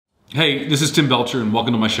Hey, this is Tim Belcher and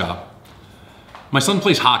welcome to my shop. My son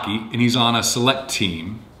plays hockey and he's on a select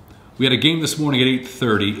team. We had a game this morning at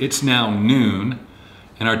 8:30. It's now noon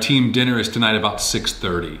and our team dinner is tonight about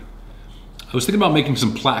 6:30. I was thinking about making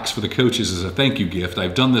some plaques for the coaches as a thank you gift.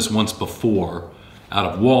 I've done this once before out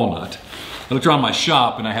of walnut. I looked around my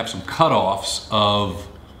shop and I have some cutoffs of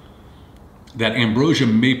that ambrosia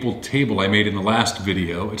maple table I made in the last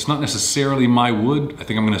video. It's not necessarily my wood. I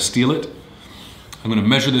think I'm gonna steal it. I'm gonna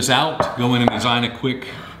measure this out, go in and design a quick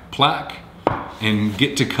plaque, and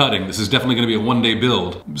get to cutting. This is definitely gonna be a one-day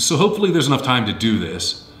build. So hopefully there's enough time to do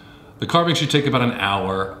this. The carving should take about an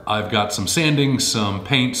hour. I've got some sanding, some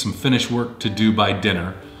paint, some finish work to do by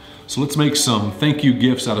dinner. So let's make some thank you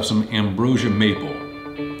gifts out of some ambrosia maple.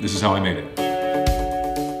 This is how I made it.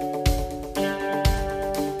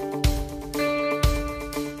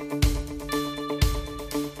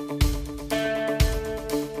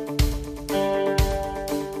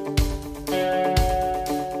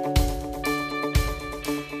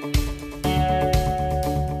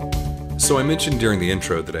 So I mentioned during the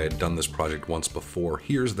intro that I had done this project once before.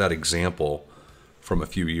 Here's that example from a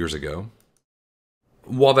few years ago.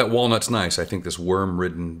 While that walnut's nice, I think this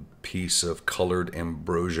worm-ridden piece of colored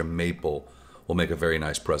ambrosia maple will make a very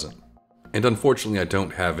nice present. And unfortunately, I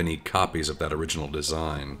don't have any copies of that original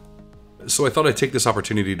design. So I thought I'd take this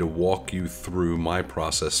opportunity to walk you through my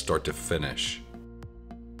process start to finish.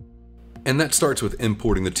 And that starts with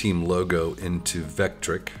importing the team logo into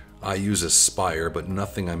Vectric. I use Aspire, but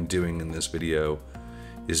nothing I'm doing in this video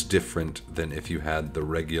is different than if you had the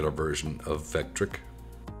regular version of Vectric.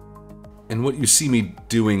 And what you see me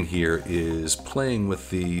doing here is playing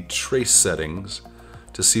with the trace settings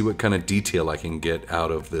to see what kind of detail I can get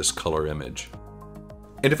out of this color image.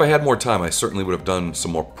 And if I had more time, I certainly would have done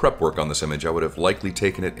some more prep work on this image. I would have likely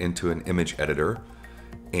taken it into an image editor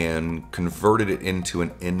and converted it into an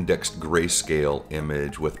indexed grayscale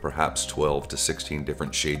image with perhaps 12 to 16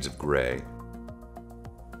 different shades of gray.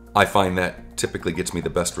 I find that typically gets me the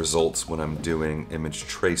best results when I'm doing image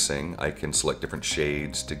tracing. I can select different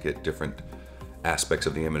shades to get different aspects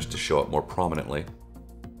of the image to show up more prominently.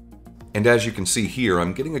 And as you can see here,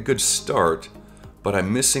 I'm getting a good start, but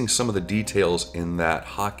I'm missing some of the details in that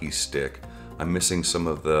hockey stick. I'm missing some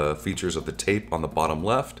of the features of the tape on the bottom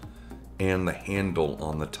left and the handle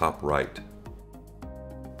on the top right.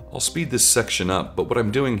 I'll speed this section up, but what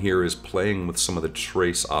I'm doing here is playing with some of the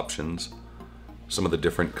trace options, some of the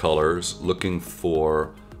different colors, looking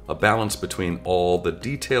for a balance between all the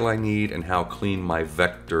detail I need and how clean my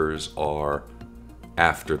vectors are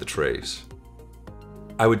after the trace.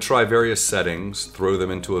 I would try various settings, throw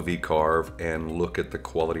them into a VCarve, and look at the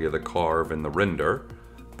quality of the carve in the render,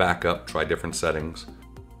 back up, try different settings.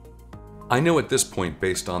 I know at this point,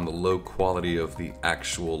 based on the low quality of the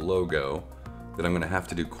actual logo, that I'm going to have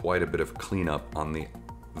to do quite a bit of cleanup on the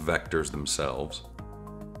vectors themselves.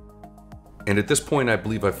 And at this point, I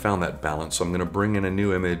believe I've found that balance, so I'm going to bring in a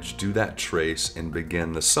new image, do that trace, and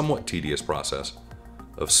begin the somewhat tedious process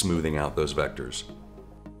of smoothing out those vectors.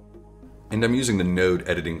 And I'm using the node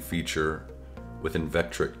editing feature within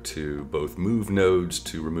Vectric to both move nodes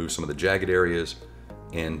to remove some of the jagged areas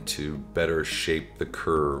and to better shape the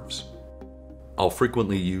curves. I'll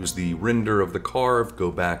frequently use the render of the carve, go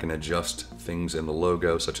back and adjust things in the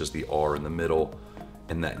logo, such as the R in the middle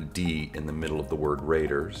and that D in the middle of the word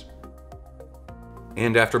Raiders.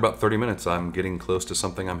 And after about 30 minutes, I'm getting close to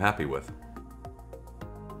something I'm happy with.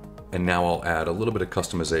 And now I'll add a little bit of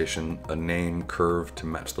customization, a name curve to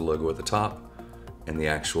match the logo at the top, and the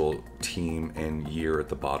actual team and year at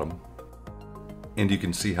the bottom. And you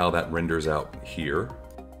can see how that renders out here.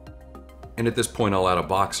 And at this point, I'll add a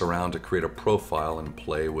box around to create a profile and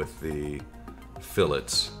play with the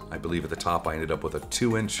fillets. I believe at the top I ended up with a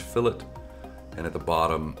 2-inch fillet, and at the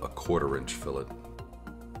bottom a 1/4-inch fillet.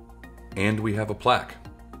 And we have a plaque.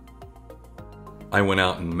 I went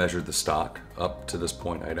out and measured the stock. Up to this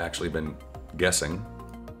point, I'd actually been guessing.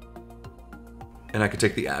 And I could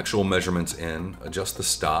take the actual measurements in, adjust the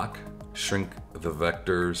stock, shrink the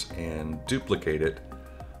vectors, and duplicate it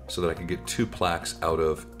so that I could get 2 plaques out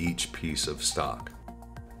of each piece of stock.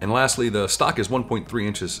 And lastly, the stock is 1.3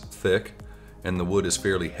 inches thick, and the wood is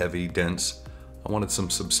fairly heavy, dense. I wanted some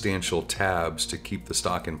substantial tabs to keep the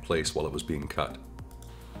stock in place while it was being cut.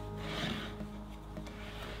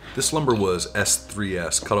 This lumber was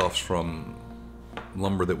S3S, cutoffs from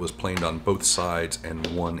lumber that was planed on both sides and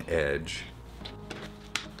one edge.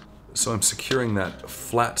 So I'm securing that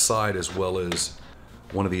flat side as well as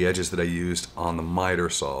one of the edges that I used on the miter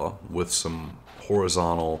saw with some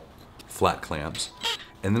horizontal flat clamps.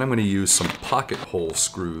 And then I'm going to use some pocket hole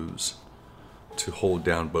screws to hold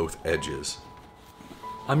down both edges.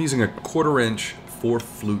 I'm using a 1/4 inch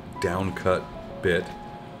 4-flute downcut bit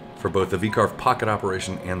for both the V-Carve pocket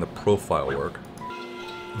operation and the profile work.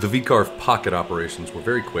 The V-Carve pocket operations were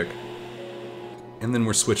very quick, and then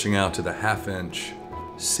we're switching out to the 1/2 inch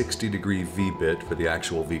 60-degree V-bit for the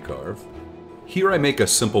actual V-Carve. Here I make a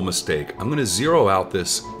simple mistake. I'm going to zero out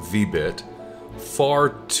this V-bit far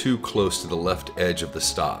too close to the left edge of the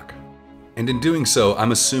stock. And in doing so,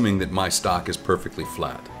 I'm assuming that my stock is perfectly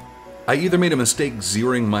flat. I either made a mistake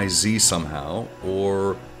zeroing my Z somehow,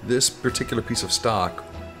 or this particular piece of stock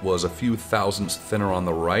was a few thousandths thinner on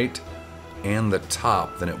the right and the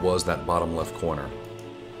top than it was that bottom left corner.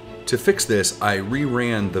 To fix this, I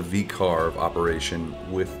reran the V-Carve operation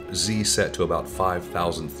with Z set to about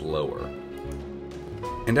 5/1000th lower.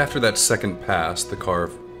 And after that second pass, the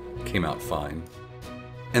carve came out fine.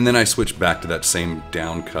 And then I switched back to that same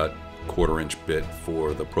downcut 1/4 inch bit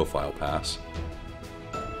for the profile pass.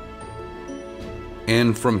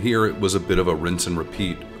 And from here it was a bit of a rinse and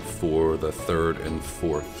repeat for the 3rd and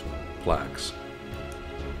 4th plaques.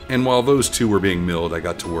 And while those two were being milled, I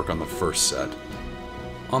got to work on the first set.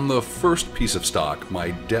 On the first piece of stock,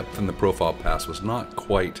 my depth in the profile pass was not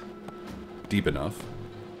quite deep enough,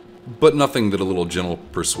 but nothing that a little gentle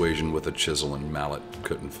persuasion with a chisel and mallet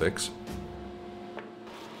couldn't fix.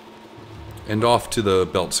 And off to the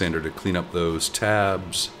belt sander to clean up those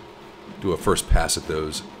tabs, do a first pass at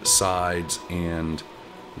those sides, and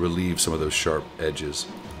relieve some of those sharp edges.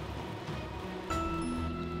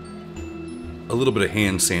 A little bit of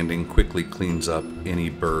hand sanding quickly cleans up any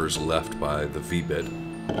burrs left by the V-bit.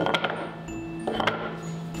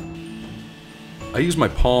 I use my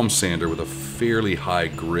palm sander with a fairly high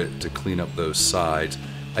grit to clean up those sides.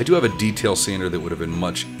 I do have a detail sander that would have been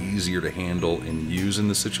much easier to handle and use in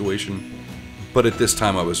this situation, but at this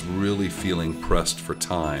time I was really feeling pressed for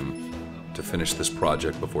time to finish this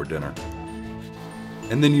project before dinner.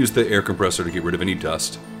 And then use the air compressor to get rid of any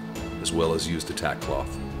dust, as well as use the tack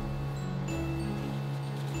cloth.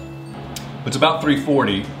 It's about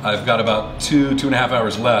 3:40. I've got about 2.5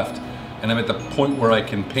 hours left, and I'm at the point where I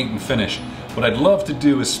can paint and finish. What I'd love to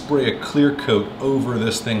do is spray a clear coat over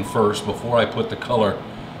this thing first before I put the color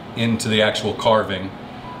into the actual carving.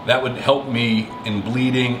 That would help me in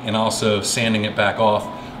bleeding and also sanding it back off.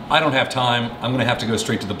 I don't have time. I'm gonna have to go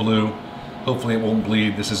straight to the blue. Hopefully it won't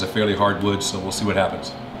bleed. This is a fairly hard wood, so we'll see what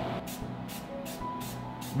happens.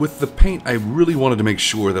 With the paint, I really wanted to make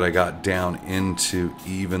sure that I got down into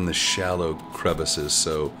even the shallow crevices,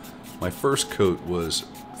 so my first coat was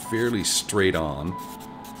fairly straight on.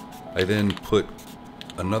 I then put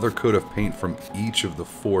another coat of paint from each of the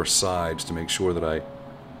 4 sides to make sure that I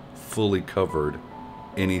fully covered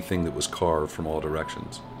anything that was carved from all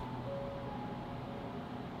directions.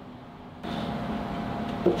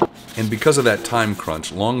 And because of that time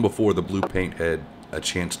crunch, long before the blue paint had a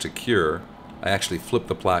chance to cure, I actually flipped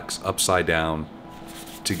the plaques upside down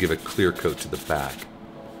to give a clear coat to the back.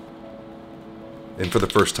 And for the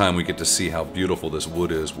first time we get to see how beautiful this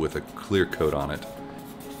wood is with a clear coat on it.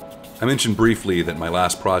 I mentioned briefly that my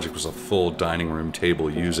last project was a full dining room table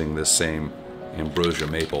using this same ambrosia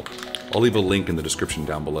maple. I'll leave a link in the description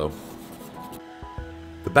down below.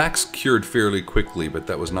 The backs cured fairly quickly, but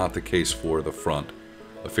that was not the case for the front.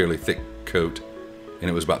 A fairly thick coat, and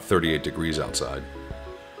it was about 38 degrees outside.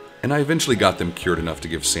 And I eventually got them cured enough to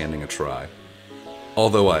give sanding a try.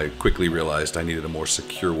 Although I quickly realized I needed a more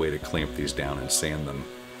secure way to clamp these down and sand them.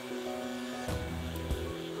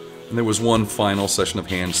 And there was one final session of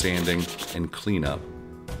hand sanding and cleanup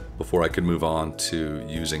before I could move on to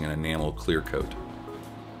using an enamel clear coat.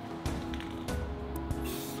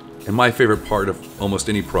 And my favorite part of almost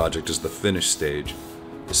any project is the finish stage,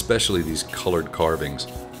 especially these colored carvings.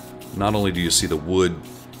 Not only do you see the wood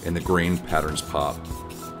and the grain patterns pop,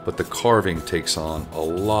 but the carving takes on a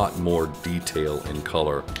lot more detail and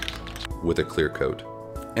color with a clear coat.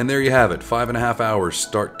 And there you have it, 5.5 hours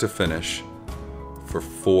start to finish for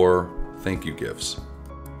 4 thank you gifts.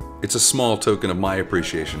 It's a small token of my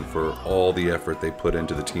appreciation for all the effort they put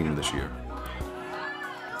into the team this year.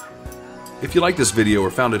 If you liked this video or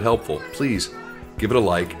found it helpful, please give it a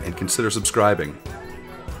like and consider subscribing.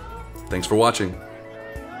 Thanks for watching.